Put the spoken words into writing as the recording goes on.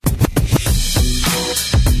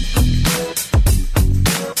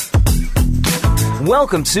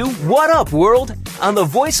Welcome to What Up, World? On the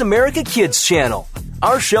Voice America Kids channel.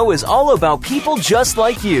 Our show is all about people just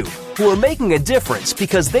like you, who are making a difference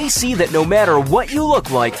because they see that no matter what you look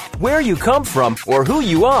like, where you come from, or who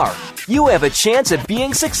you are, you have a chance at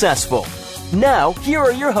being successful. Now, here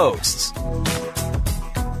are your hosts.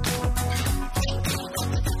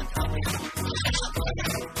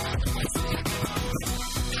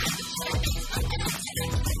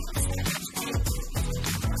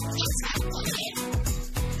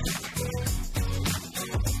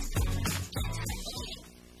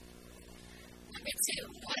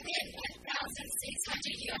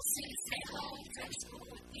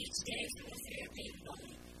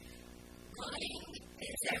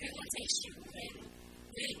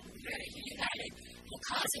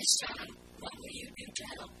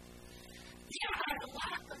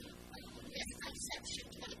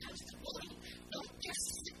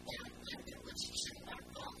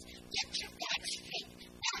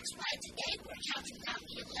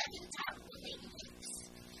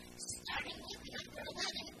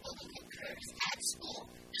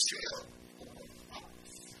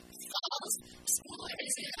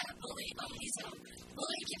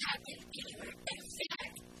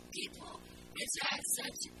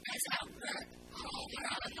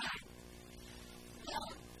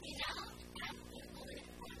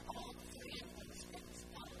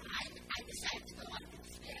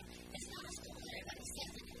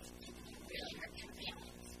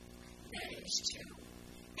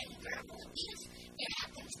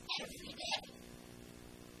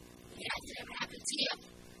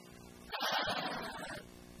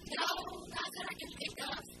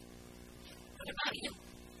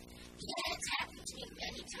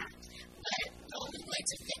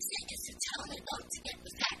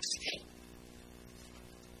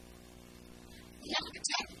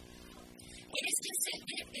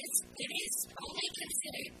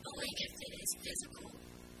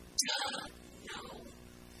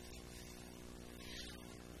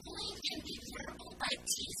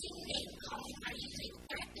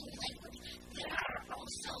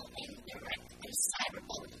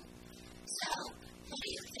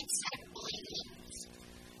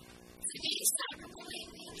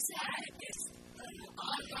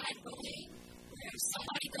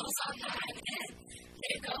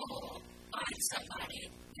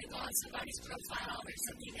 Somebody's profile or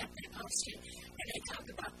something that they posted and they talk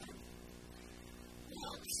about them.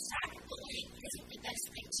 Well, cyberbullying isn't the best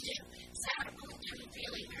thing to do. Cyberbullying can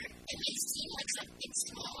really hurt. It may seem like something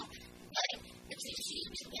small, but it's a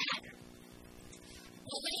huge matter.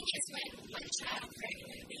 Bullying is when one child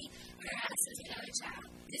regularly harasses another child.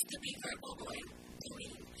 This could be verbal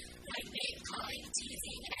bullying, like name calling,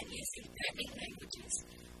 teasing, and using threatening languages.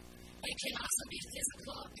 It can also be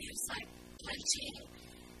physical abuse like punching,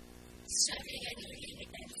 shoving, and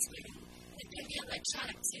spitting. It can be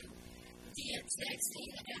electronic too, via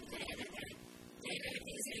texting and the internet. There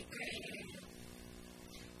is a gray area.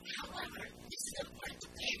 However, this is important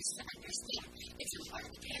for parents to understand. It's important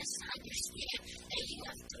for parents to understand that you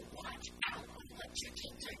have to watch out on what your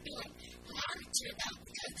kids are doing. Monitor them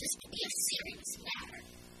because this can be a serious matter.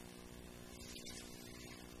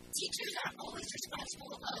 Teachers are always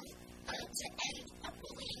responsible to end a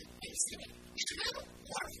bullying incident. True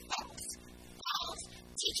or false? False.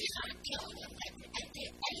 Teachers aren't the only ones that can end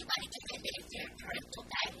it. Anybody can end it if they're parental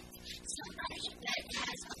guidance. Somebody that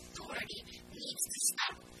has authority needs to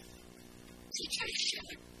stop. Teachers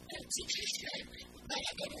should, but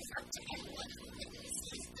it is up to anyone who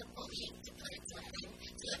witnesses the bullying to put it to an end.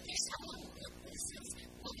 So if there's someone who witnesses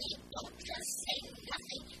bullying, don't just say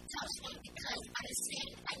nothing. Tell someone because I was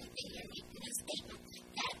saying anything you're making a statement.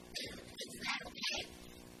 Is that okay?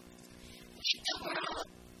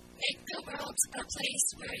 Make the world a place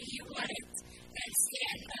where you want it and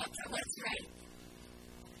stand up for what's right.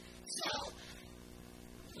 So,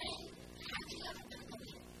 have you ever been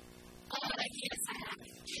bullied? Yes, I have.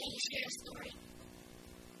 Can you share a story?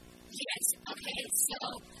 Yes, okay, so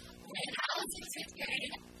when I was in 5th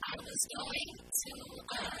grade, I was going to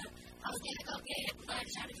go get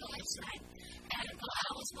lunch at a village night, and while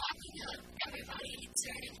I was walking up, everybody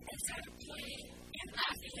turned and started playing and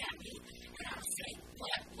laughing at me, and I was saying,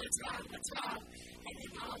 what's wrong? And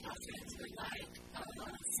then all my friends were like,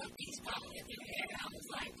 something's wrong with your hair. I was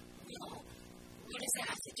like, no, what does that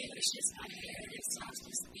have to do? It's just my hair. It's not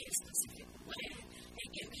supposed to be a specific way. They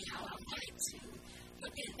give me how I want it to.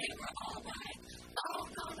 But then they were all like, oh,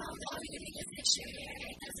 no, you need to fix your hair.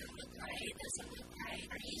 It doesn't look right.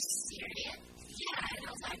 Are you serious? Yeah, and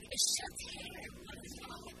I was like, it's just hair. What is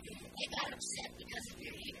wrong with you? They got upset because of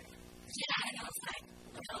your hair. Yeah, and I was like,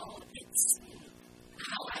 no,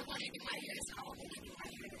 how I want to do my hair is how I want to do my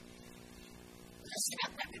hair. Listen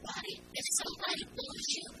up, everybody. If somebody bullies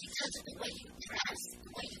you because of the way you dress,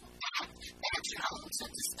 the way you act, that's your own. So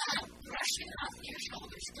to stop brushing off your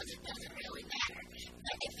shoulders because it doesn't really matter.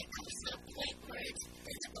 But if it comes to a point where it's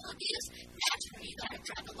physical abuse, that's where you got to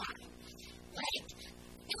draw the line. Like,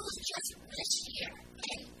 it was just this year,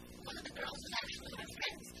 and one of the girls was actually my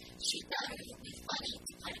friends. She thought it would be funny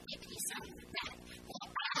to kind of make me sound like that. Well,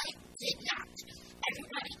 I did not.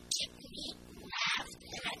 Everybody kicked me, laughed,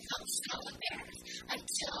 and I felt so embarrassed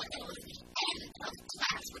until it was the end of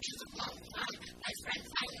class, which is a long time. My friend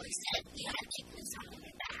finally said, you gotta kick me sound in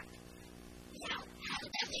the back. Now, how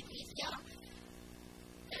did that make me feel?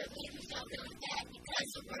 It made me feel really bad because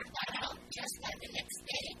the word got out just like the next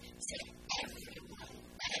day to everyone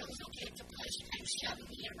that it was okay to push and shove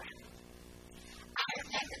me around. I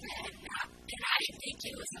remember that, and I didn't think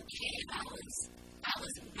it was okay. I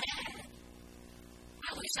was mad. I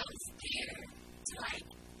wish I was there to, like,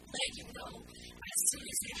 let you know as soon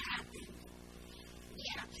as it happened.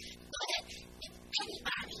 Yeah, but if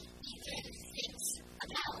anybody even thinks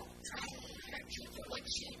about trying to hurt you for what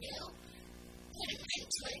you do, put an end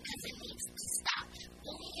to it because it needs to stop.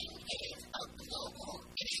 Bullying is a global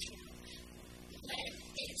issue. When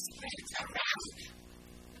it spreads around,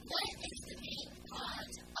 what is the main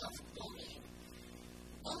cause of bullying?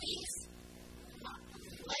 Bullies,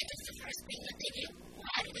 what is the first thing that they do?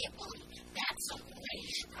 Why do they bully? That's something that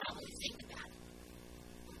you should probably think about.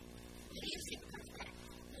 What do you think about that?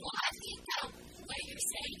 Well, I think what you're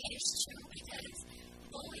saying is true because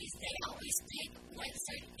bullies, they always pick one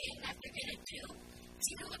certain thing that they're going to do,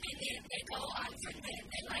 and then they go on from there.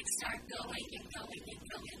 They like start going and going and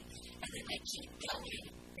going, and then they keep going,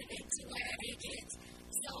 and then to where it gets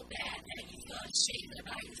so bad that you feel ashamed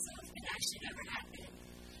about yourself, and that should never happen.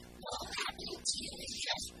 Well, happening to you is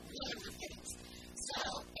just one of the things. So,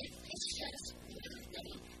 if it's just one of the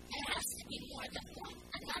things, there has to be more than one.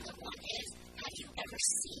 Another one is, have you ever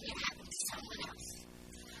seen it happen to someone else?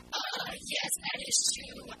 Yes, that is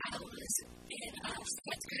true. I was in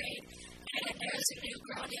 4th grade, and there was a new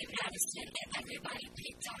girl named Madison, and everybody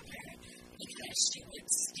picked on her because she would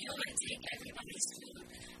steal and take everybody's food,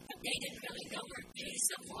 but they didn't really know her case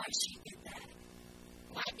of why she did that.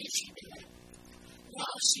 Why did she do it?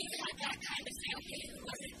 Well, she had that kind of family who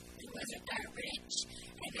wasn't that rich,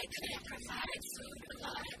 and they couldn't provide food a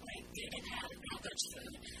lot, like didn't have that much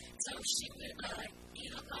food, so she would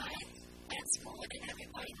eat a lot. That's more than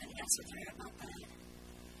everybody would mess with her about that.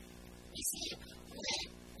 You see,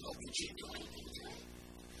 what would you do anything to it?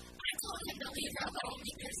 I told them to leave her alone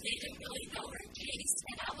because they didn't really know her case,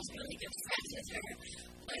 and I was really good friends with her,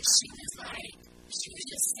 but she was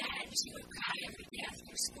just sad. She would cry every day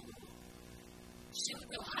after school. She would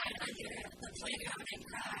go hide under the playground and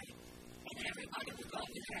cry, and everybody would go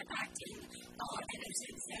over there acting all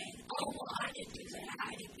innocent, saying, oh, well, I didn't do that,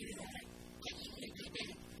 I didn't do that. And you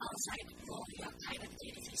didn't. I was like, well, you kind of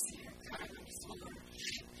did if you see her crying on the floor.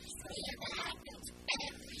 So yeah, that happens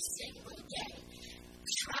every single day.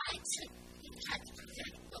 Try to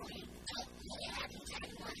prevent bullying. Don't let it happen to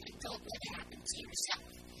anyone, and don't let it happen to yourself.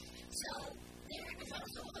 So there is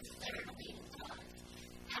also a third leading cause.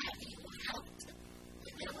 Have you helped?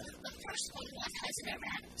 The first one was, has it ever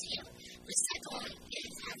happened to you? The second one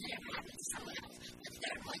is, has it ever happened to someone else? The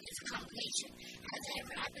third one is a combination. Has it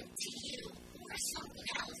ever happened to you or something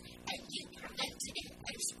else, and you prevented it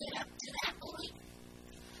and stood up to that bully?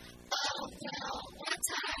 Oh, well, one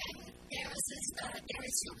time, there was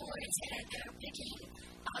 2 boys, and they were picking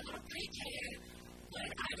on a big hair, but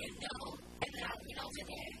I didn't know, and then I went over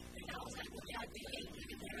there, and I was like, what y'all doing?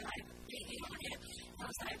 And they were like, picking on him. I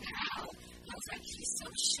was like, how? I was like, he's so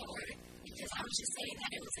short, because I was just saying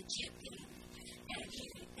that it was a kid thing, and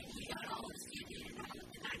he got all offended,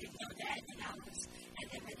 and I didn't know that, and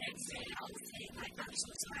then the next day I was saying, like, I'm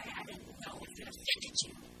so sorry, I didn't know if it offended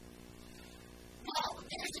you. Well,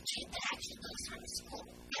 there's a kid that actually goes to school.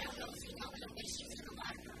 I don't know if you know him, but he's in a lot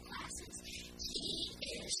of our classes. He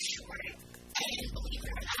is short, and believe it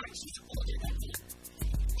or not, he's older than me.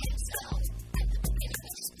 And so, at the beginning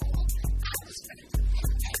of school, I was friends with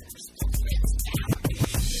him, and we're still friends now.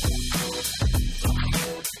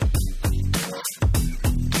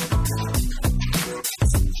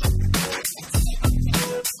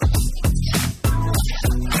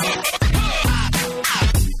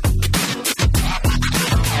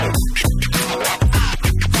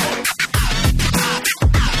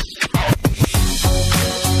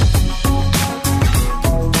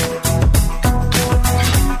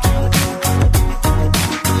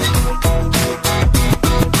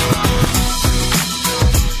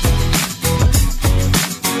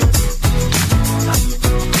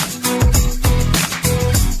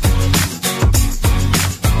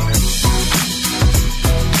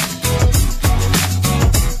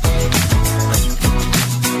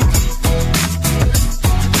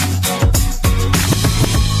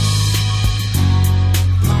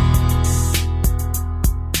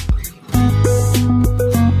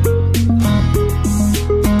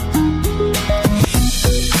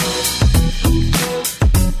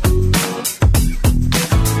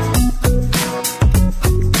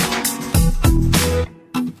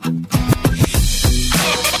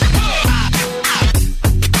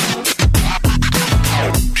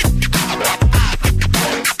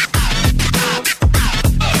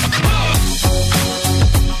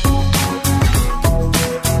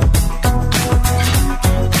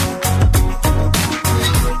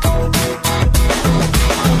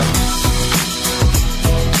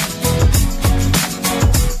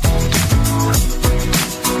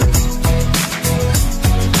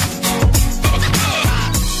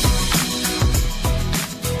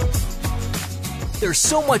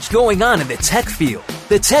 so much going on in the tech field.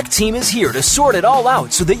 The tech team is here to sort it all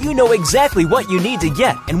out so that you know exactly what you need to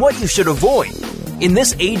get and what you should avoid. In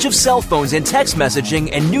this age of cell phones and text messaging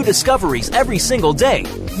and new discoveries every single day,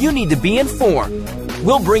 you need to be informed.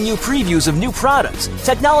 We'll bring you previews of new products,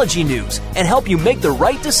 technology news, and help you make the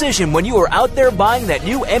right decision when you are out there buying that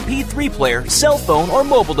new MP3 player, cell phone, or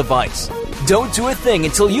mobile device. Don't do a thing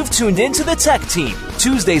until you've tuned into the Tech Team,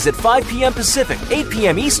 Tuesdays at 5 p.m. Pacific, 8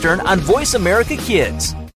 p.m. Eastern on Voice America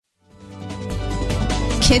Kids.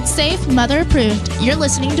 Kids safe, mother approved. You're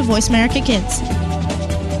listening to Voice America Kids.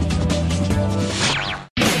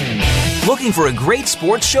 Looking for a great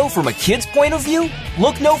sports show from a kid's point of view?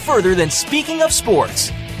 Look no further than Speaking of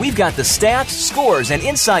Sports. We've got the stats, scores, and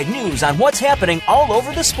inside news on what's happening all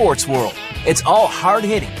over the sports world. It's all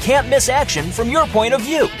hard-hitting, can't-miss action from your point of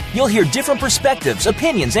view. You'll hear different perspectives,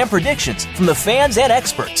 opinions, and predictions from the fans and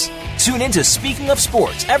experts. Tune in to Speaking of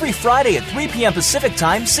Sports every Friday at 3 p.m. Pacific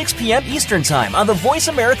Time, 6 p.m. Eastern Time on the Voice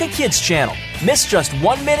America Kids channel. Miss just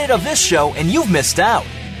 1 minute of this show and you've missed out.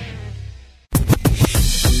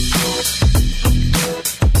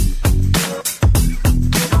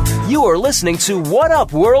 You are listening to What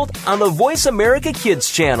Up World on the Voice America Kids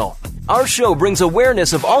channel. Our show brings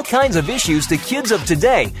awareness of all kinds of issues to kids of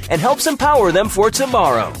today and helps empower them for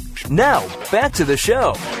tomorrow. Now, back to the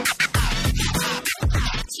show.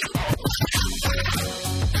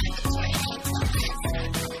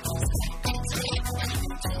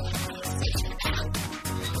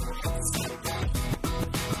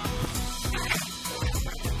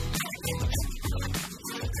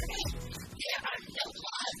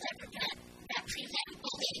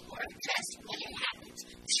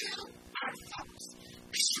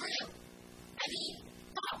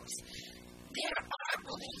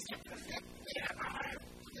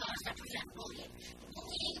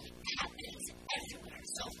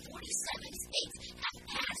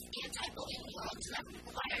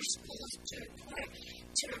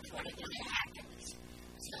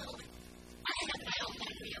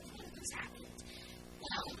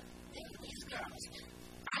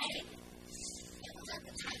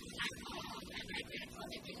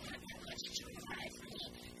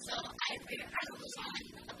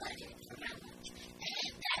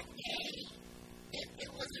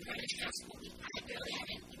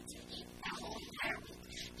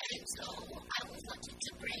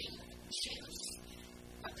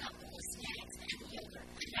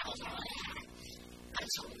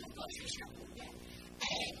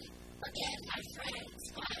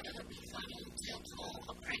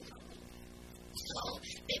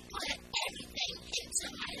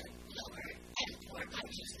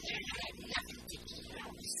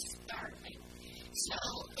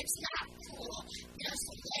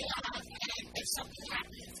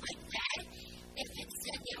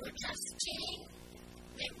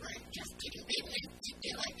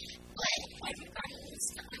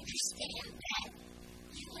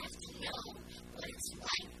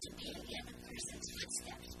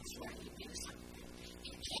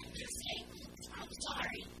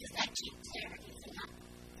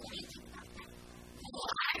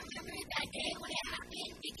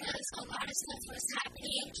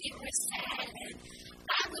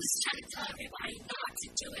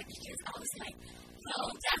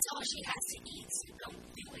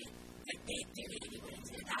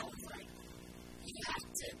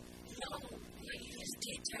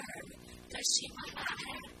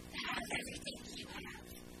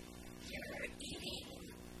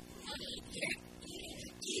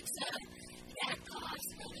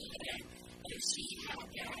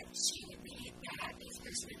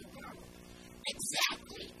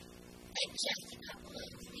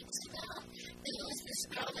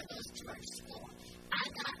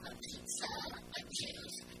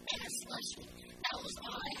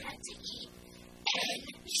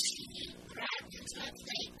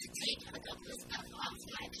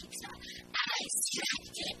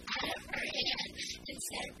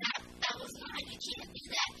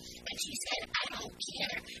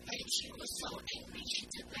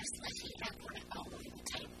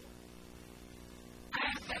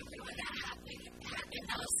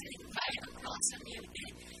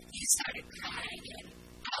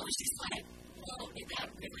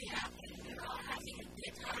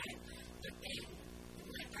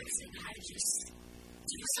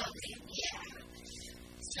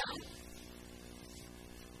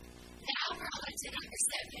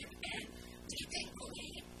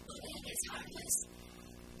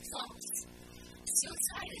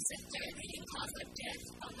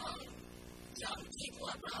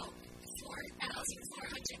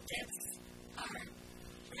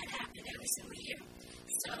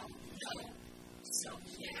 So,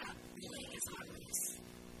 yeah, bullying is always,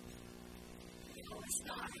 it's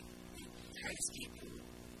not. It hurts people,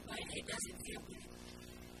 but it doesn't feel good.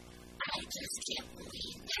 I just can't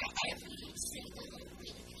believe that every single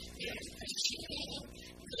week there's a shooting,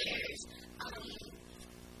 there's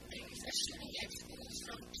a shooting at schools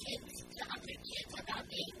from kids to other kids about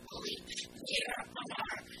being bullied. There are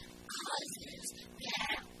causes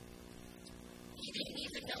that you didn't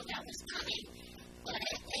even know that was coming, but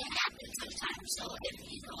it happens sometimes. So if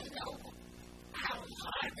you don't know how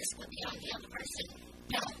hard this would be on the other person,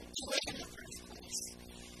 don't do it in the first place.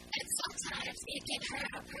 And sometimes it can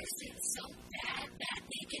hurt a person so bad that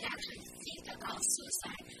they can actually think about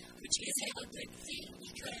suicide, which isn't a good thing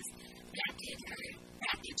because that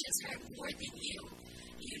can just hurt more than you.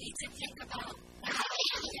 You need to think about how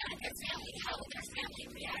their family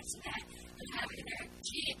reacts to that, and having their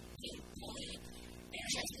kid being bullied and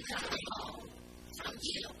just coming home from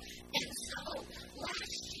you. And so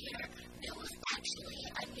last year, there was actually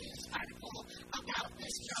a news article about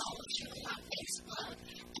this girl shooting on Facebook,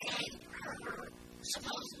 and her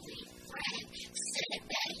supposedly friend said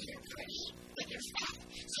that you're pretty, but you're fat.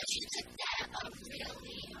 So she took that a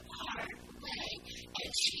really hard way,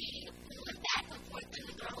 and she went back and forth, and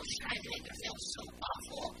the girl was trying to make her feel so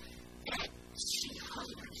awful that she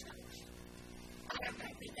hung herself. I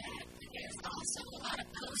remember that. There's also a lot of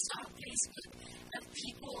posts on Facebook of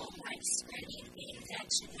people spreading things that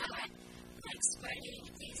should not, spreading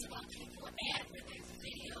things about people, and there's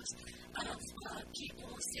videos of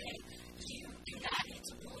people saying you do not need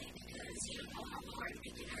to bully because you don't know how hard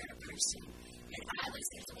it can hurt a person. And I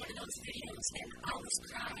listened to one of those videos and I was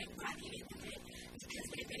crying by the end of it because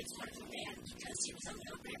they made fun of a man because he was a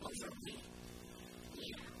little bit overweight.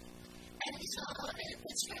 And so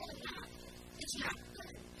it's really not, it's not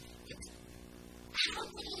good. How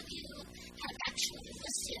many of you have actually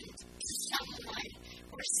listened to someone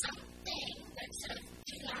or something that says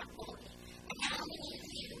do not bully? And how many of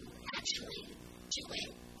you actually do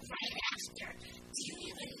it right after? Do you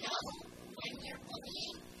even know when you're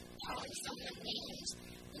bullying? Calling someone names?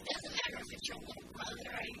 It doesn't matter if it's your little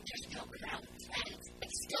brother or you just go around with friends.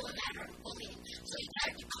 It's still a matter of bullying. So you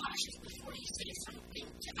gotta be cautious before you say something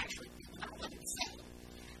to actually think about what it's saying.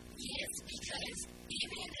 Yes, because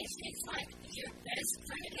even if it's like your best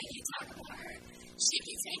friend and you talk about her, she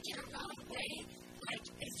can take it the wrong way. Like,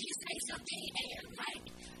 if you say something and you're like,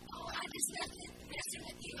 oh, I'm just messing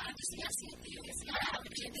with you, I'm just messing with you, it's not how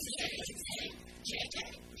it should be said. You say, JK,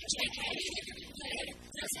 but it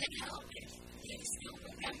doesn't help if you still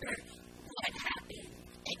remember what happened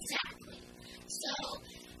exactly. So,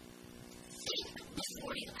 think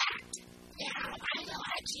before you act. Now, I know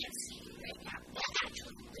I can't see you right now, but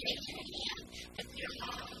actually raise your hand if your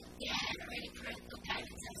mom, dad, or any parental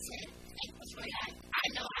guidance has said, think before you act. I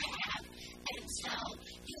know I have, and so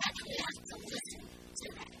you actually have to listen to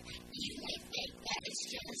that. You may think that it's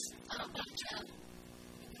just a bunch of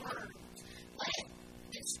words, but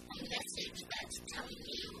it's a message that's telling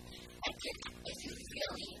you, if you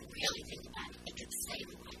really think about it, it could save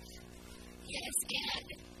a life. Yes, and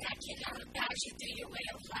that can guide you through your way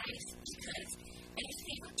of life, because if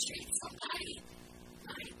you treat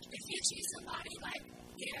somebody like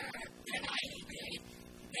they're not any good,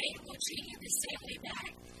 they will treat you the same way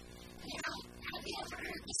back. Now, have you ever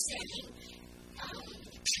heard the saying,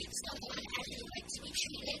 treat someone as you like to be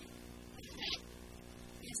treated?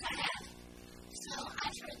 Yes, I have. So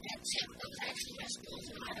I've heard that too. It was actually my school's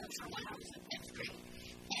motto from when I was in 5th grade.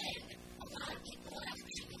 And a lot of people have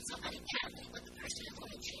treated somebody badly, but the person is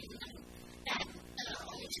only treating them bad,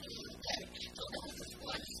 only treating them good. So there was this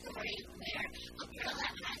one story where a girl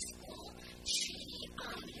at my school, she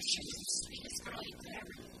was the sweetest girl you could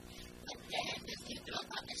ever meet. But then this new girl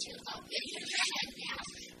thought that she was all big and bad now,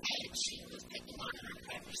 and she was picking on her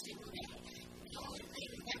every single day. The only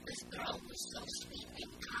thing that this girl was so sweet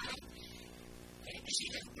and kind, and she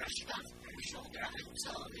just brushed off her shoulder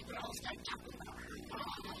until the girl started talking about her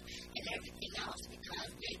mom and everything else because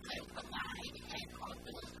they couldn't provide and all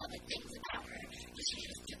those other things about her. But she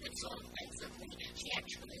just took it so offensively. She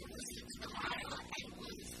actually listened to the motto and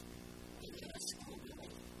was in the school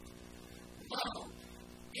bully. Well,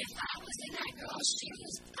 if I was in that girl's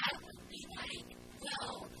shoes, I would be like,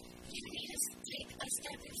 well, you need to take a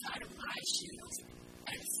step inside of my shoes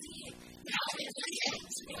and see how it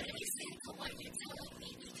listens to what it says to what you're telling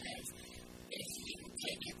me, because if you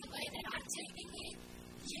take it the way that I'm taking it,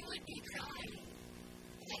 you would be crying.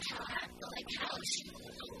 Like how she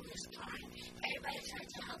was all this time. Everybody tried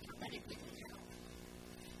to help her, but it didn't help.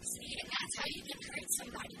 See, and that's how you can hurt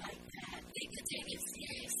somebody like that. They could take it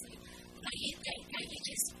seriously. But you think that you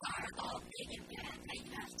just are all big and bad that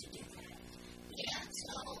you have to do that. Yeah,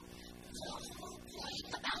 So the whole point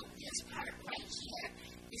about this part right here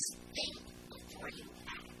is think before you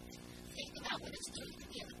act. Think about what it's doing to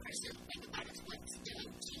the other person. Think about what it's doing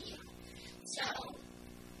to you. So,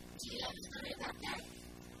 do you have a story about that?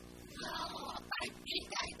 Well, I think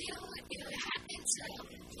I do. It happened to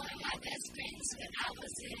one of my best friends when I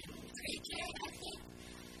was in pre-K, I think.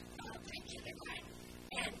 Pre-kindergarten.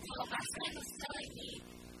 And my friend was telling me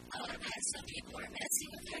that some people were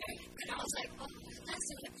messing with her. And I was like, well, who's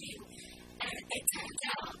messing with you? And it turns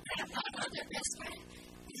out that my other best friend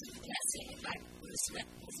was messing with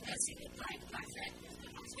my friend.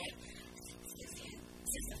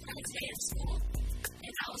 Since the first day of school.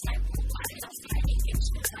 And I was like, well, why did I start making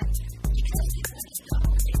sure that because you don't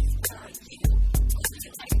know if you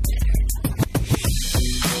was like better.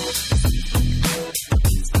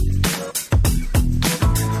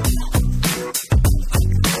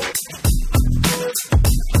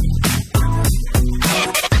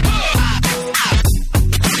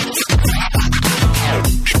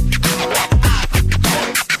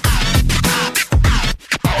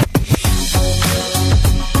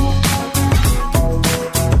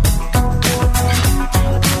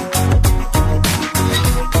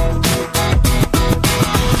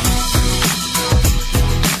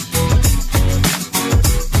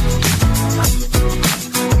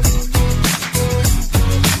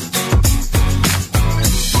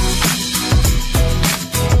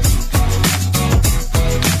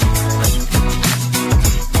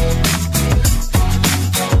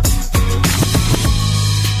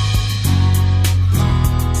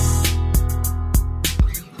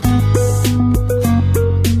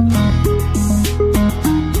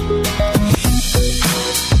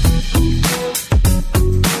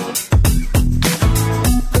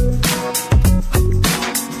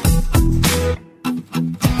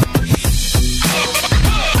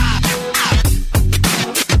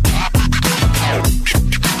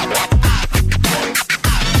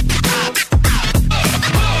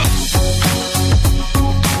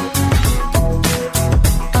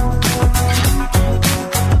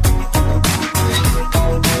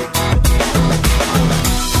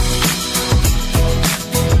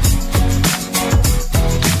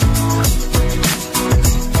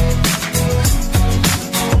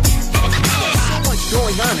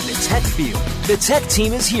 The tech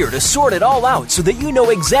team is here to sort it all out so that you know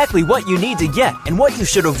exactly what you need to get and what you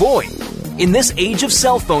should avoid. In this age of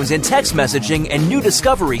cell phones and text messaging and new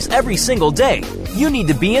discoveries every single day, you need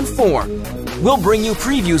to be informed. We'll bring you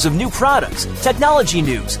previews of new products, technology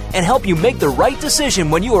news, and help you make the right decision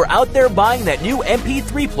when you are out there buying that new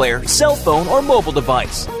MP3 player, cell phone, or mobile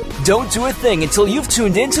device. Don't do a thing until you've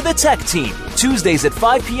tuned into the Tech Team, Tuesdays at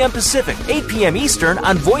 5 p.m. Pacific, 8 p.m. Eastern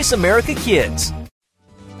on Voice America Kids.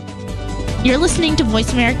 You're listening to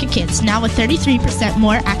Voice America Kids, now with 33%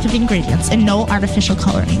 more active ingredients and no artificial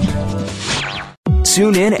coloring.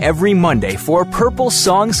 Tune in every Monday for Purple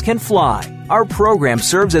Songs Can Fly. Our program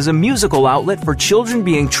serves as a musical outlet for children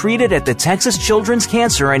being treated at the Texas Children's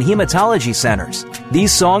Cancer and Hematology Centers.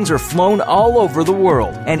 These songs are flown all over the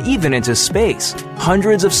world and even into space.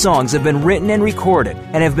 Hundreds of songs have been written and recorded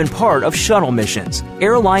and have been part of shuttle missions,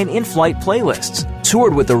 airline in-flight playlists,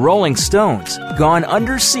 toured with the Rolling Stones, gone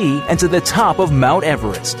undersea and to the top of Mount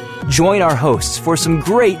Everest. Join our hosts for some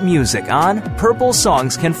great music on Purple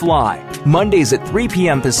Songs Can Fly, Mondays at 3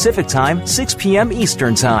 p.m. Pacific Time, 6 p.m.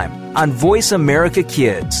 Eastern Time, on Voice America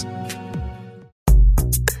Kids.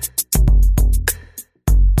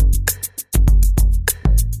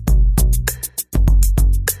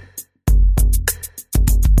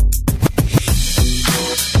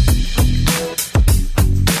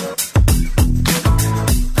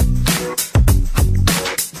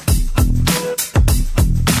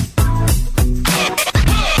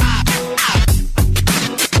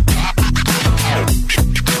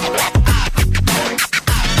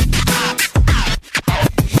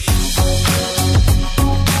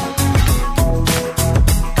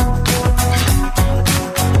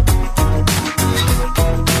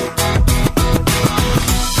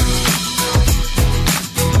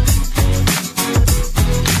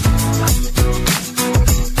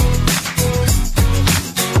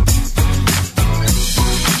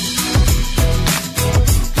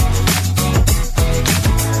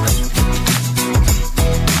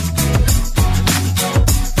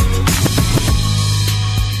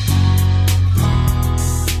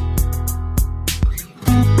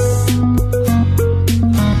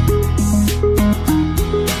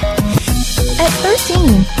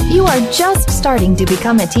 You are just starting to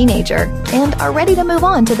become a teenager and are ready to move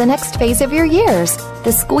on to the next phase of your years.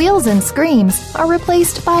 The squeals and screams are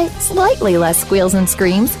replaced by slightly less squeals and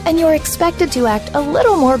screams, and you're expected to act a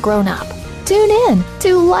little more grown up. Tune in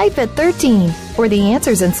to Life at 13 for the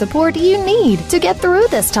answers and support you need to get through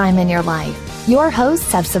this time in your life. Your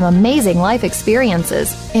hosts have some amazing life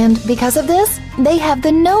experiences, and because of this, they have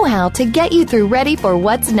the know-how to get you through ready for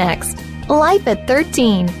what's next. Life at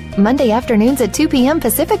 13, Monday afternoons at 2 p.m.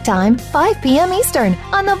 Pacific Time, 5 p.m. Eastern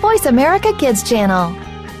on the Voice America Kids channel.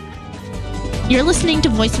 You're listening to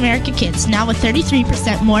Voice America Kids, now with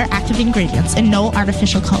 33% more active ingredients and no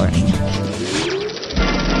artificial coloring.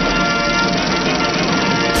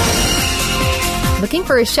 Looking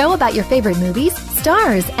for a show about your favorite movies,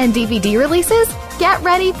 stars, and DVD releases? Get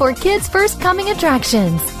ready for Kids' First Coming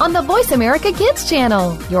attractions on the Voice America Kids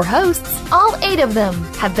channel. Your hosts, all 8 of them,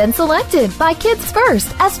 have been selected by Kids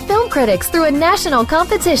First as film critics through a national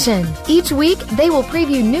competition. Each week, they will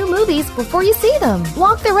preview new movies before you see them,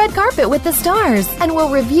 walk the red carpet with the stars, and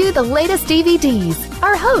will review the latest DVDs.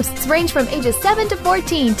 Our hosts range from ages 7 to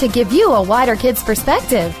 14 to give you a wider kids'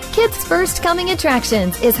 perspective. Kids' First Coming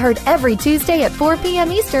Attractions is heard every Tuesday at 4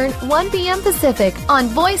 p.m. Eastern, 1 p.m. Pacific on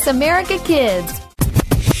Voice America Kids.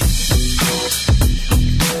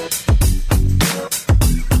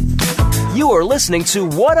 You are listening to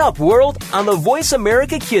What Up World on the Voice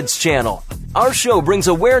America Kids channel. Our show brings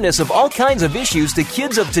awareness of all kinds of issues to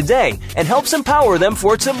kids of today and helps empower them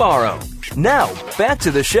for tomorrow. Now, back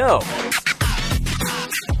to the show.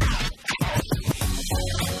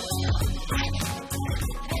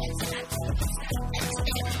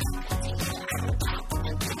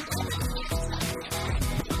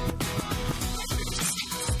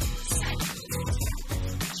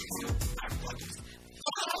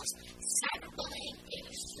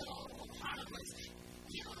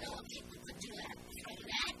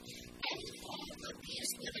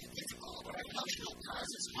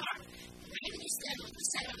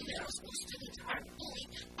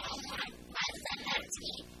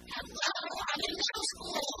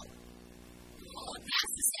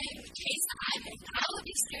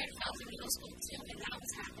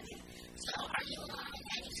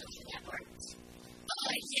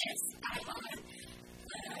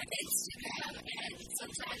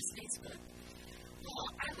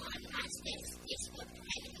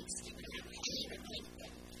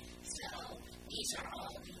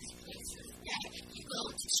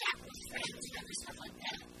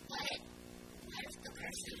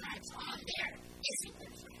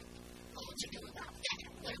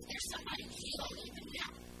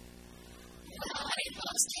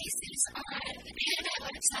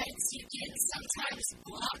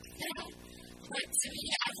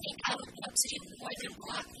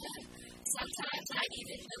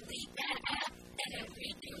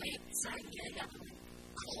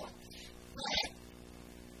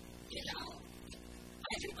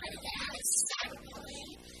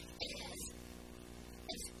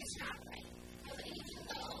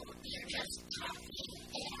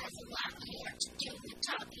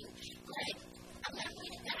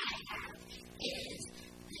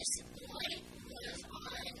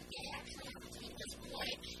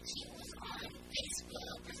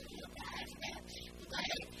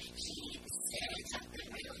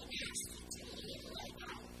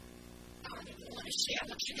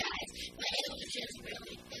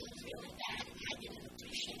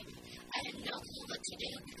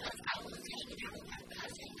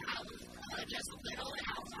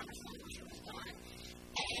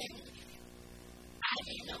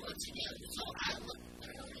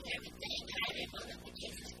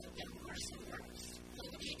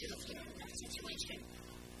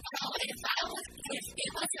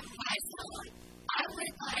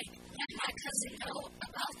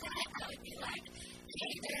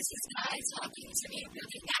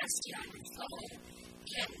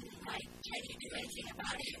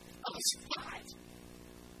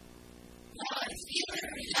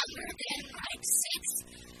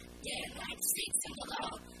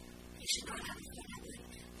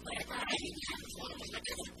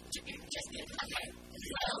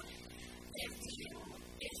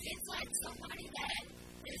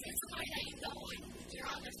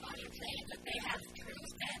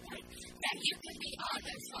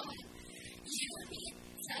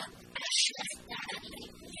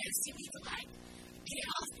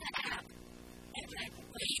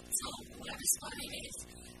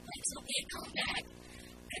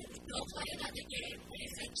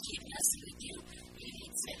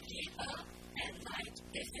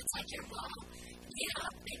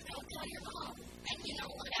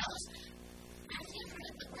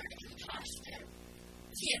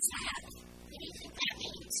 Yes, I have. What do you think that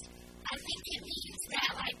means? I think it means that,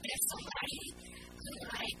 like, there's somebody who,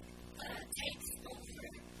 like, takes over,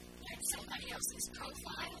 like, somebody else's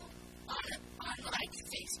profile on like,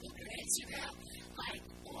 Facebook or Instagram, like,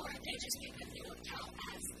 or they just make a new account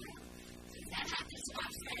as them. That happens to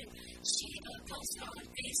my friend. She posted on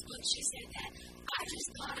Facebook, she said that I just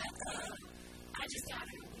got a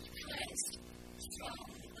request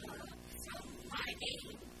from my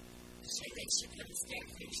name. She put a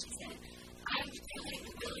staircase. She said, I'm feeling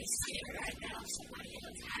really scared right now. Somebody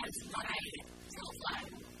else has my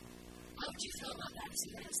profile. How would you feel about that?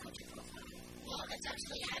 Somebody else has your profile? Well, that's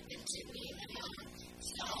actually happened to me.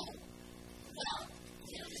 So, well,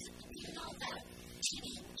 you know that T.D.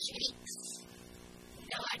 Jakes.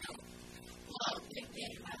 No, I don't. Well, big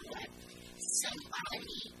thing about that.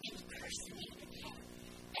 Somebody impersonated him.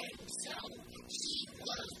 And so, he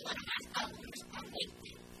was one of my followers on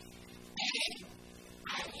LinkedIn. And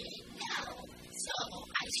I didn't know. So,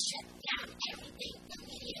 I shut down everything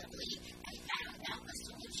immediately and found out a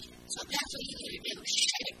solution. So, that's what you need to do.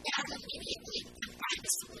 Shut it down immediately and find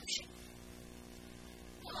a solution.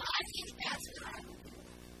 Well, I think that's what I would do.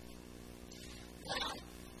 Well,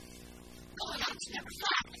 going on to number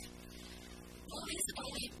 5. Bullies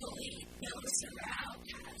only bully those who are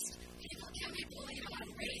outcast. People can be bullied on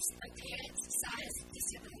race, appearance, size,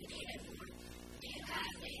 disability, and more. Do you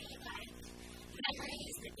have any, like,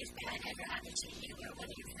 memories that this bad ever happened to you or one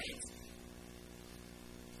of your friends?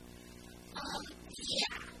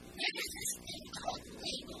 Yeah. There's this thing called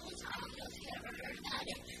labels. I don't know if you ever heard about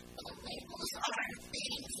it, but labels are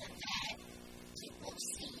things that people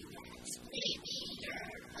see you as. Maybe you're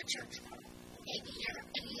a church girl. Maybe you're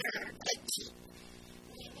a nerd, a geek.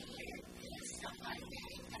 Maybe you're somebody that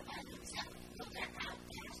ain't about himself. Those are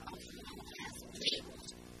outcasts, also known as labels.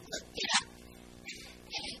 Look it up.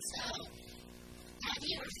 And so, have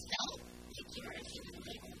you ever felt like you're a human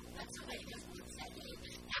label? That somebody just looks at you,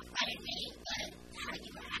 not by name, but how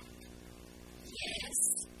you act? Yes.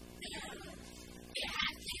 It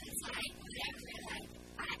happens, like, whenever, like,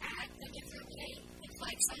 I act a different way. It's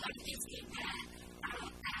like somebody thinks me bad. I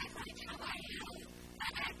don't act like how I am. I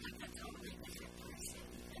act like a totally different person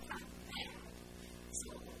if I'm bad. So,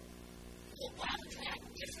 why would you act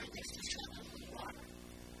different if you show them who you are?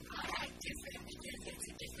 I act different because it's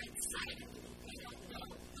a different side of me. They don't know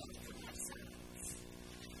both for themselves.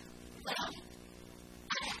 Well,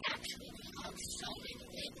 I actually have so many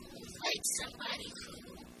labels, like somebody who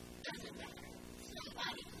doesn't matter.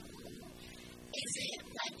 Somebody who isn't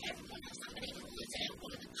like everyone else. Somebody who isn't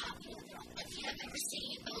one of the popular girls. If you have ever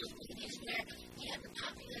seen those movies where you have the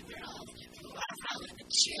popular girls who are following the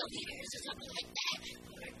cheerleaders or something like that,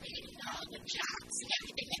 who are reading all the jocks and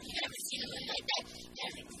everything, if you've ever seen them like that,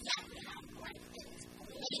 that's exactly how I'm like this.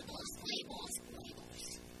 Labels, labels, labels.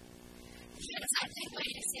 Yes, I think what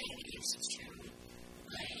you're saying is true.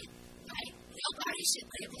 But, like, nobody should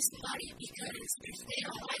label somebody because if they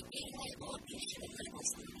don't like being labeled, they should label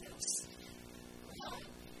somebody else. Well,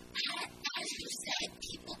 as you said,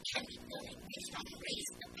 people can be bullied based on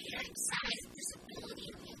race, appearance, size, disability,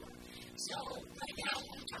 and more. So, right now, I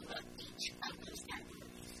want to talk about each of those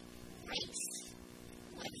categories. Race.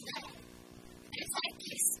 What is that? It's like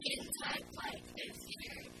your skin type, like if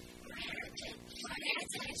you're heritage,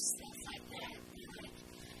 things like that. Like,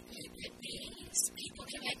 it could be, people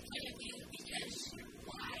can make fun of you because you're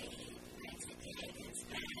white, Mexican,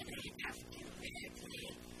 Hispanic, African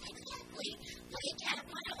American. Exactly. Like at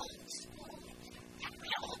my old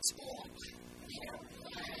school, there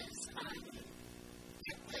was,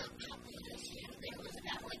 at the population, there was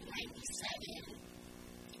about like 97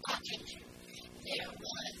 Caucasian. There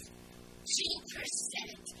was 2%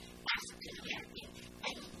 African American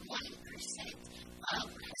and 1%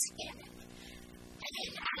 Hispanic.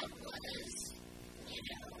 And I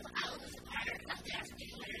was a part of the African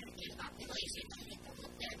American population. People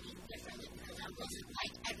looked at me differently because I wasn't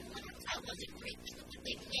like everyone else. I wasn't rich with the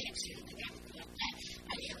big mansions and everything like that.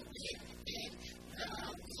 I didn't live in the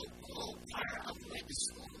local part of where the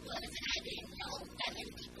school was, and I didn't know that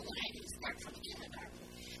many people when I didn't start from kindergarten.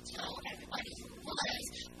 So everybody who was,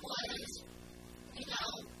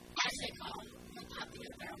 as they call the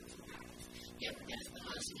popular girls. They were just the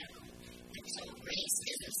most known. And so race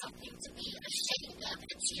isn't something to be ashamed of.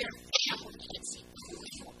 It's your family. It's who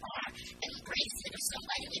you are. Embrace it. If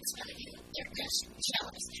somebody makes fun of you, they're just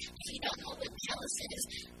jealous. If you don't know what jealous is,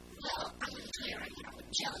 well, I'm going to tell you right now what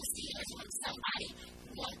jealousy is when somebody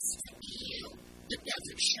wants to be you but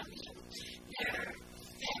doesn't show you. They're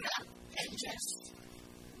fed up and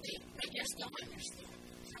they just don't understand.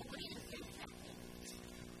 So what do you think that means?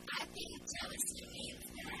 I think jealousy means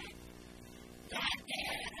that they're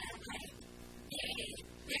like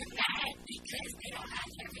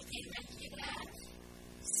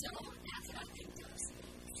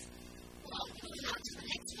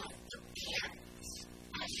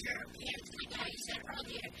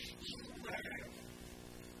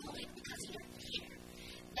bullied because of your hair.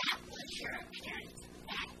 That was your appearance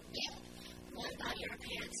back then. What about your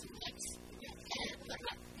appearance next? What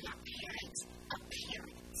about your parents'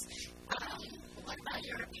 appearance? What about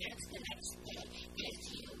your appearance the next day? If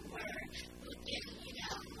you were looking,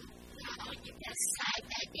 on your best side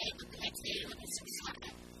that day, but the next day you're looking so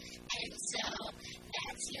flat. And so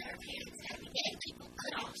that's your appearance every day. People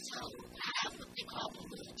could also have what they call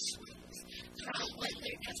mood swings from when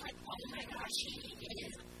they're just like, oh my gosh, he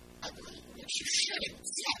is ugly, which you shouldn't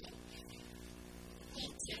say.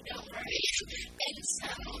 Don't worry. And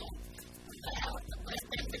so, but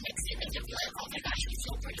then the next day they'll be like, oh my gosh, he's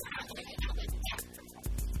so pretty, I'm going to hang out with that.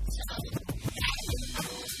 So,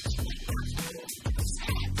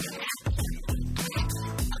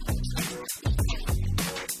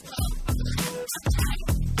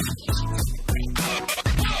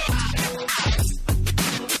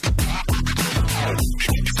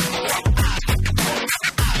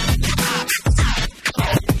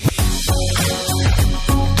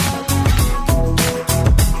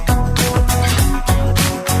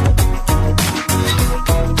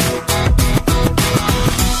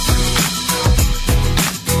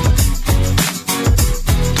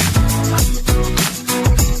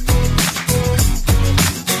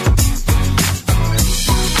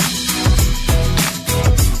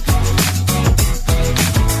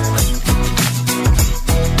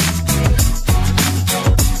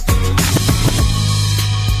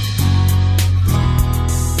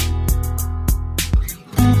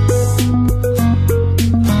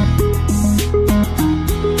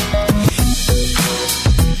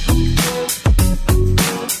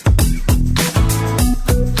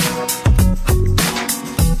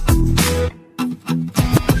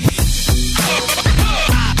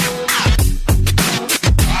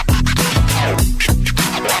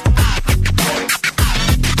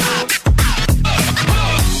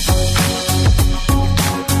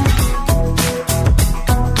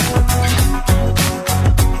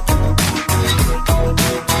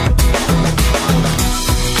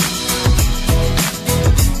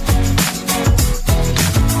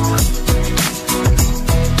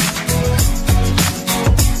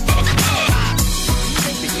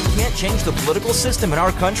 change the political system in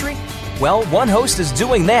our country? Well, one host is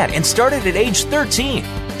doing that and started at age 13.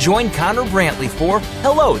 Join Connor Brantley for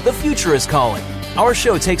Hello, the Future is Calling. Our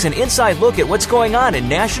show takes an inside look at what's going on in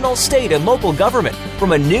national, state, and local government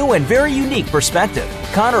from a new and very unique perspective.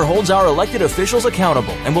 Connor holds our elected officials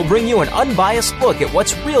accountable and will bring you an unbiased look at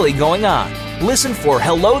what's really going on. Listen for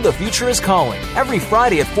Hello, the Future is Calling every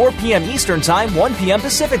Friday at 4 p.m. Eastern Time, 1 p.m.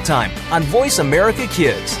 Pacific Time on Voice America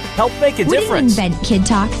Kids. Help make a difference. We didn't invent Kid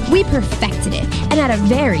Talk. We perfected it, and at a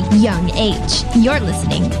very young age. You're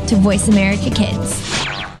listening to Voice America Kids.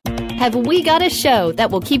 Have we got a show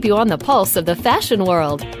that will keep you on the pulse of the fashion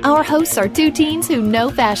world? Our hosts are two teens who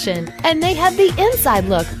know fashion, and they have the inside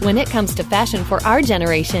look when it comes to fashion for our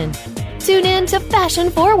generation. Tune in to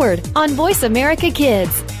Fashion Forward on Voice America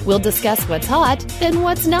Kids. We'll discuss what's hot and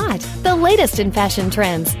what's not, the latest in fashion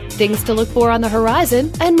trends, things to look for on the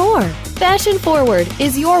horizon, and more. Fashion Forward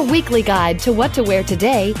is your weekly guide to what to wear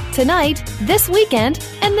today, tonight, this weekend,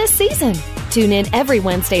 and this season. Tune in every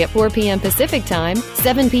Wednesday at 4 p.m. Pacific Time,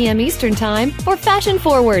 7 p.m. Eastern Time for Fashion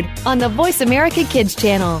Forward on the Voice America Kids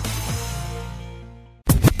channel.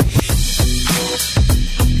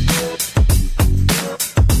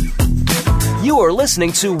 You are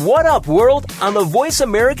listening to What Up World on the Voice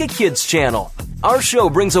America Kids channel. Our show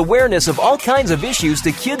brings awareness of all kinds of issues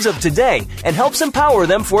to kids of today and helps empower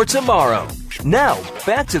them for tomorrow. Now,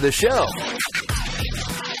 back to the show.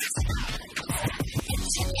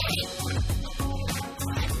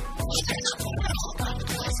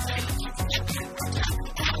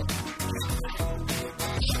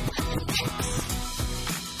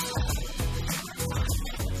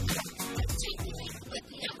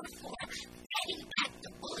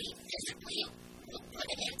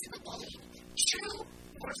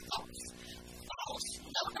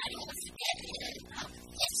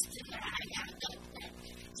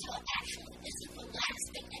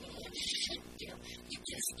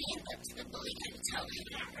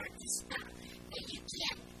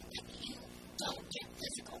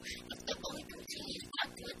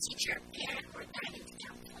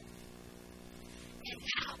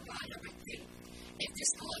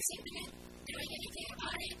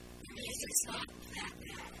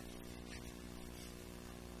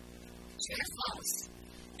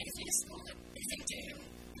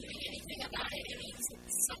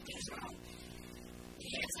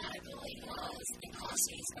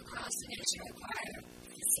 Across the nation require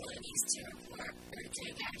facilities to report or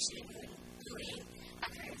take action when bullying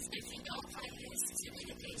others. If you don't find this to be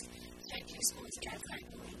the case, check your school's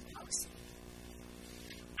anti-bullying policy.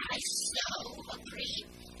 I so agree.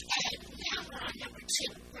 And now we're on number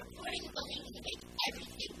 2. Reporting bullying will make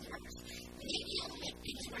everything worse. Maybe it'll make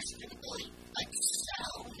things worse for the bully, but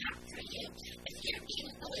so not for you. If you're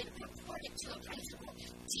being bullied, report it to a principal,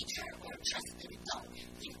 teacher, or trusted adult.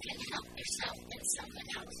 You can help yourself and someone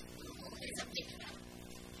else who is a victim.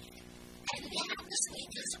 And now this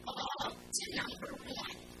leads us all to number 1.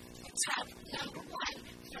 The top number 1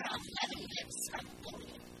 for 11 myths of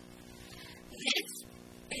bullying. This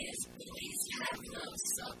is bullies have low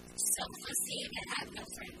self-esteem and have no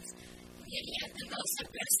friends. Many of the most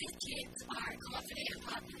aggressive kids are confident and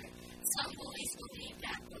popular. Some bullies believe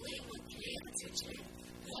that bullying will be able to achieve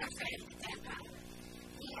more friends than power.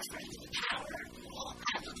 More friends with power will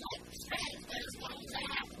have a lot of friends, but as long as I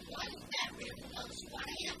have one that really knows who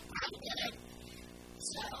I am, I'm good.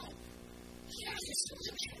 So, here's the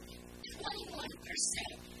solution.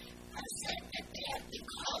 21% have said that they have been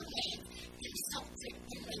called names, insulted,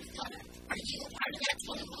 and made fun of. Are you a part of that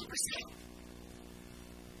 21%?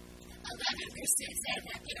 11% said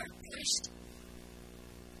that they are pushed.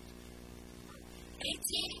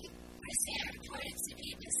 18% reported to be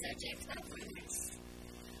the subject of rumors.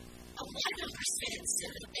 11%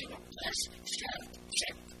 said that they were pushed, shoved,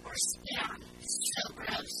 tripped, or spit on. So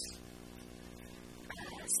gross.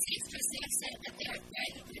 6% said that they are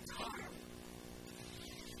threatened with harm.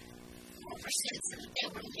 4% said that they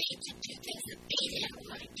were made to do things that they didn't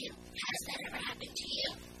want to do. Has that ever happened to you?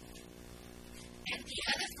 And the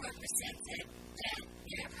other 4% said that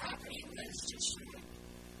their property was destroyed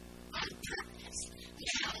on purpose.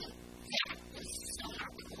 Now, that is so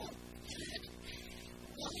not cool.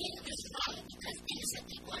 Bullying is wrong because innocent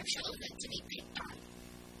people are chosen to be picked on.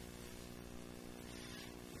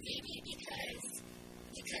 Maybe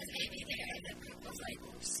because maybe they're in a group of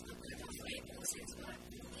labels. A group of labels is what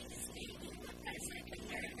bullying is maybe what that's like a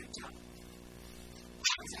nerd or top.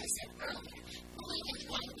 As I said earlier, bullying is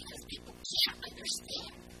wrong because people can't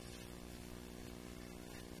understand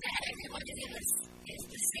that everyone is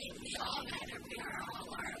the same. We all matter. We are all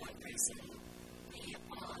our own person. We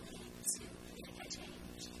all need to make a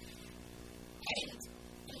change. And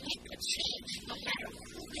make a change no matter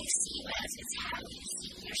who they see you as is how you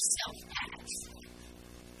see yourself as.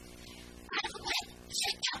 I would like to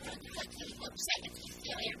check out on the Hooking website if you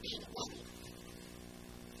feel you're being bullied.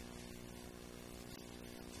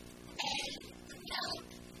 And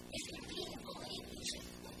if you're being bullied, you should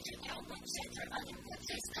check out websites or other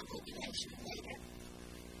websites that will be mentioned later.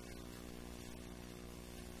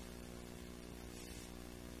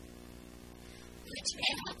 Which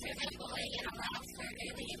may help prevent bullying and allow for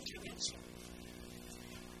early intervention.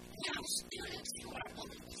 Now, students who are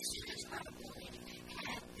bullied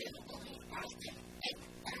have been bullied often,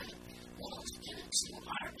 and students who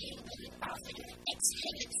are being bullied often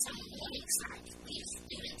exhibit some warning signs. These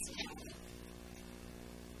students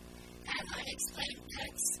have unexplained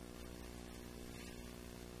cuts,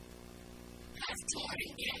 have torn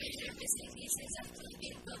and damaged or missing pieces of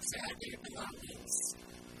clothing, books, or other belongings.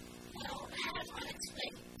 Will have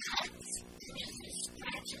unexplained cuts, bruises,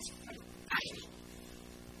 scratches from fighting.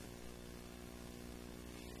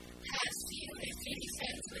 Has few, if any,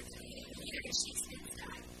 friends with leaders she spends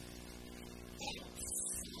time. And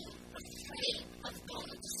afraid of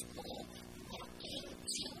going to school, walking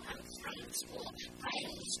to and from school,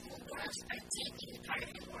 finding school girls, or taking part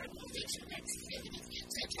in organization activities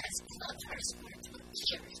such as clubs or sports with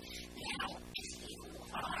peers. Now, if you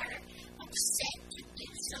are upset to do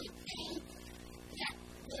something that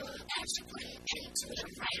will actually put an end to it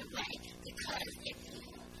right away, because if you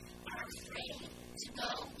are afraid to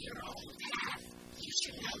go your own path, you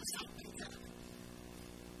should know something's up.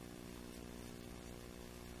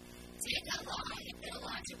 Take a long and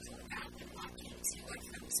illogical route when walking to or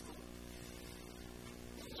from school.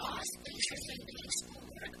 Lost interest in doing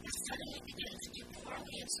schoolwork or suddenly begins to do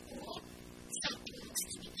poorly in school, something needs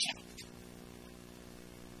to be checked.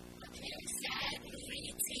 Appearing sad,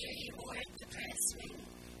 really teary, or depressed when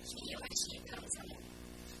he or she comes home.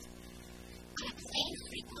 Complain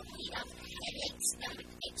frequently of headaches, stomach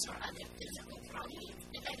aches, or other physical problems.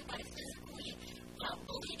 If anybody physically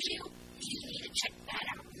bullied you, you need to check that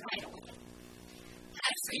out right away.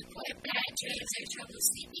 Have frequent bad dreams or trouble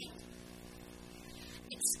sleeping.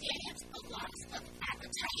 Experience a loss of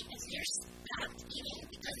appetite if you're stopped eating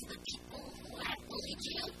because of the people who have bullied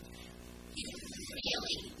you. You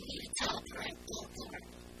really need to tell a parental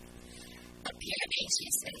authority. Appear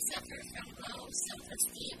anxious and suffer from low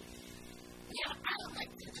self-esteem. Now, I don't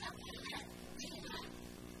like to talk about that.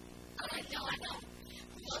 I know.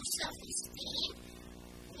 Low self-esteem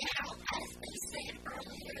Now, as they said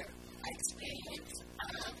earlier, experience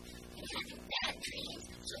of having bad dreams,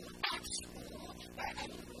 so at school or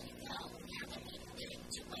anywhere you go, now that you're getting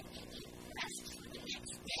to what you need rest for the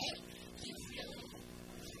next day, you really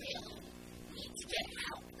need to get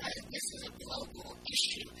out. This is a global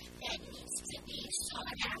issue that needs to be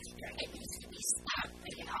sought after. It needs to be stopped,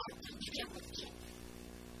 and it all can begin with you.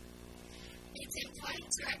 It's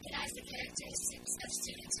important to recognize the characteristics of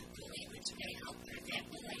students who bully, which may help prevent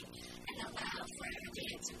bullying and allow for early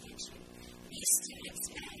intervention. These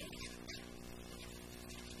students may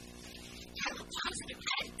have a positive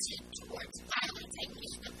attitude towards violence and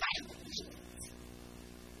use the violent means.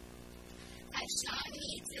 I've shown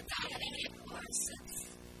needs to dominate or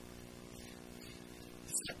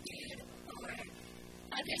subdued, or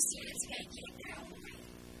other students may get their own way.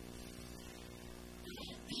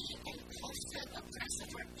 Be impulsive, aggressive,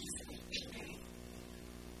 or easily angry.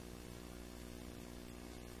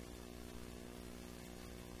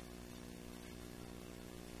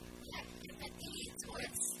 Empathy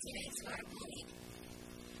towards students who are bullied.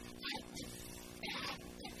 Have bad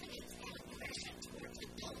definitions and aggression towards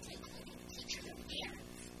adults, including teachers and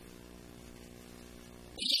parents.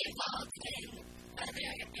 Be involved in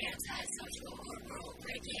other antisocial or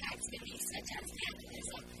rule-breaking activities such as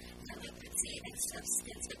vandalism, delinquency, and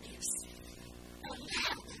substance abuse.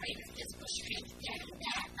 Have greater physical strength than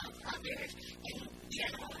that of others in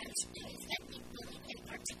general, and students that be bullied in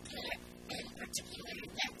particular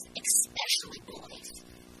events, especially boys.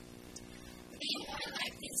 Being more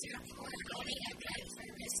likely to report owning a gun for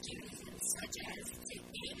risk reasons such as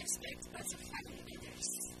being expected as a friend of others.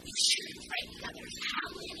 You shouldn't frighten others. How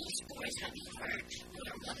many stories have you heard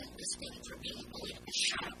where a woman was being for being bullied and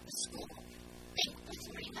shot up the school? Think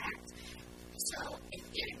before you act. So if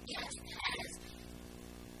your guest has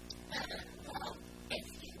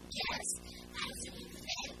an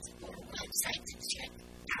event or website to check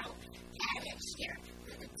out, add it here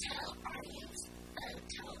with a tell audience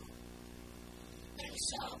tone. And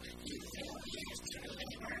so you really have to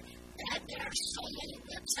remember that there are so many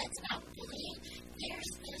websites about bullying.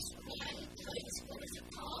 There's this one place, what is it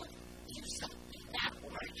called?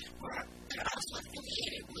 Something.org, or they're also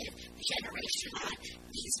affiliated with Generation On.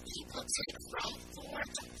 These people take from 4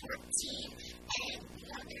 to 14, and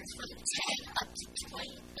there's from 10 up to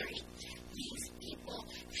 20, 30. These people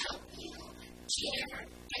help you share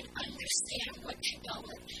and understand what you're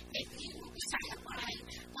going. If you sign up on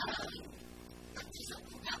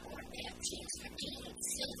something.org, they have teams for being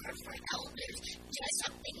silver for elders, just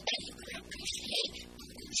something that you can appreciate,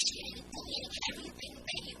 negotiating, bullying, everything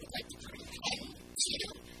that you would like to put an end to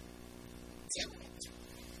it.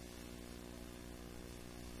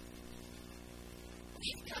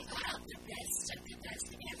 We've compiled the best of the best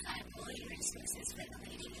anti-bullying resources for the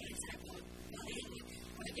leading anti-bullying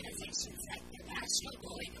organizations like the National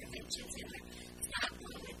Bullying Prevention Center,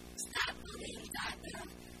 StopBullying.gov,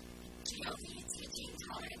 GOV, Teaching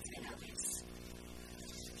Tolerance, and others.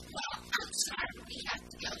 Well, I'm sorry we have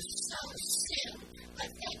to go so soon, but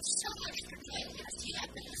thanks so much for joining us. You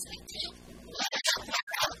have been listening to What Up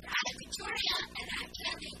World. I'm Victoria, and I'm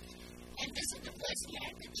Kelly, and this is the Voice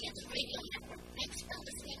America Kids Radio Network. Thanks for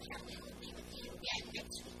listening, and we will be with you again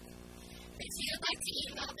next week. If you'd like to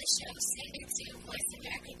email the show, send it to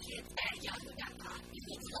voiceamericakids@yahoo.com. We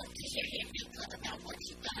would love to hear your input about what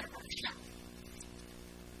you thought about the show.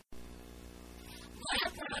 What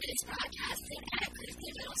Up World is broadcasting at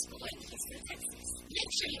Christian Middle School in Houston, Texas.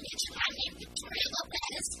 Make sure you mention my name, Victoria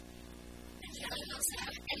Lopez, and Kelly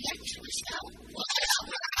Millsap, and then to the show, What Up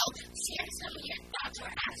World. Share some of your thoughts or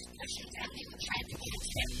ask questions, and we will try to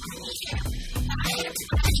answer them on the show. Bye,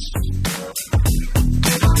 everybody.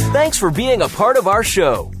 Thanks for being a part of our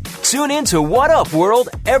show. Tune in to What Up World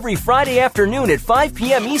every Friday afternoon at 5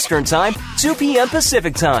 p.m. Eastern Time, 2 p.m.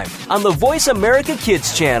 Pacific Time on the Voice America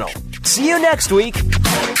Kids channel. See you next week.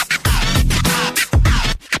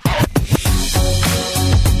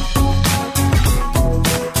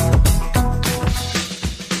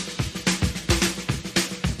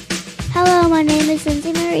 Hello, my name is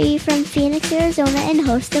Lindsay Marie from Phoenix, Arizona, and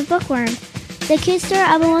host of Bookworm. The Kids Story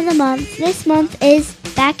Album of the Month this month is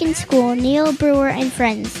Back in School, Neil Brewer and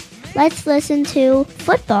Friends. Let's listen to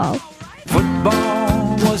Football.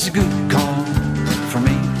 Football was a good call for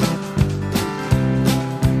me.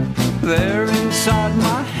 There inside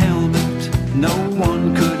my helmet, no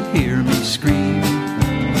one could hear me scream.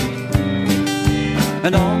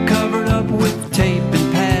 And all covered up with tape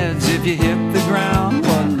and pads, if you hit the ground,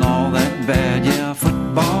 wasn't all that bad. Yeah,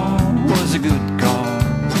 football was a good call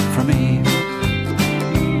for me.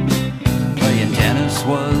 Playing tennis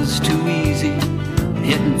was too easy,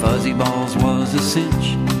 hitting fuzzy balls was a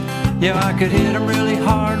cinch. Yeah, I could hit 'em really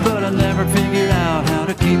hard, but I never figured out how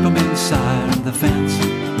to keep 'em inside of the fence.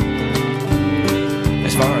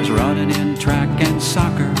 As far as running in track and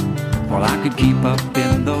soccer, well, I could keep up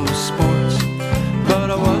in those sports, but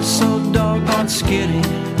I was so doggone skinny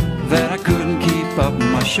that I couldn't keep up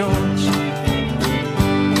my shorts.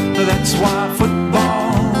 That's why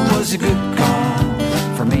football was a good call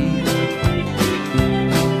for me.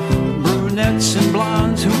 Brunettes and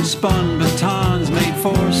blondes who spun batons made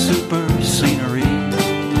for super scenery.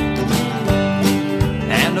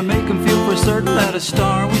 And to make them feel for certain that a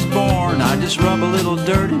star was born, I just rub a little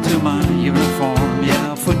dirt into my uniform.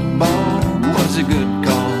 Yeah, football was a good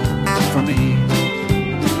call for me.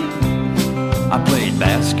 I played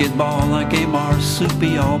basketball like a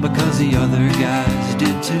marsupial because the other guys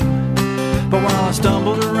did too. But while I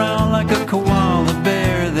stumbled around like a koala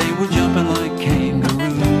bear, they were jumping like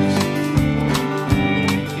kangaroos.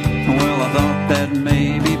 Well, I thought that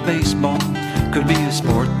maybe baseball could be a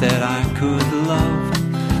sport that I could love.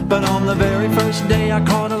 But on the very first day I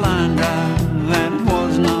caught a line drive and it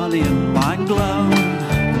was not in my glove.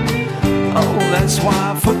 Oh, that's why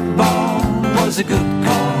football was a good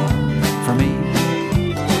call for me.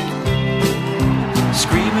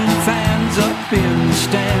 Screaming fans up in the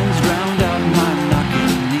stands drowned out my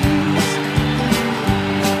knocking knees.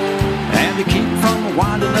 And to keep from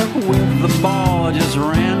winding up with the ball, I just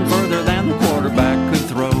ran further than the quarterback could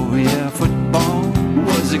throw. Yeah, football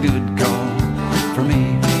was a good call for me.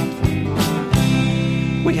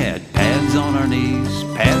 We had pads on our knees,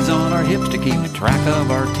 pads on our hips to keep track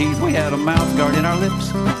of our teeth. We had a mouth guard in our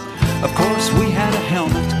lips. Of course, we had a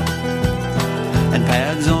helmet and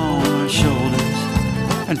pads on our shoulders.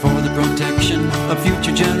 And for the protection of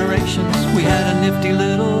future generations, we had a nifty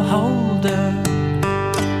little holder.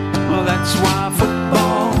 Well, that's why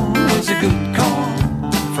football was a good call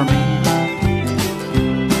for me.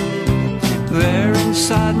 There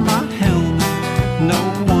inside my helmet, no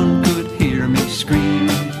one could hear me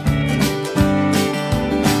screaming.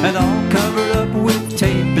 And all covered up with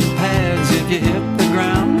tape and pads, if you hit the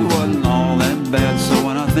ground, it wasn't all that bad. So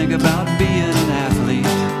when I think about being an athlete,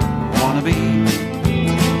 wanna be,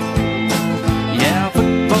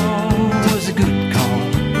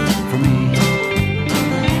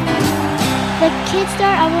 The Kid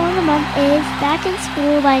Star Album of the Month is Back in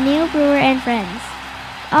School by Neil Brewer and Friends.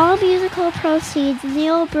 All musical proceeds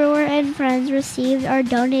Neil Brewer and Friends received are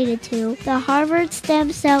donated to the Harvard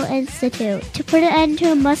Stem Cell Institute to put an end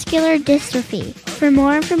to muscular dystrophy. For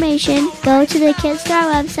more information, go to the Kid Star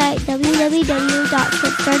website,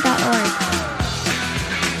 www.kidstar.org.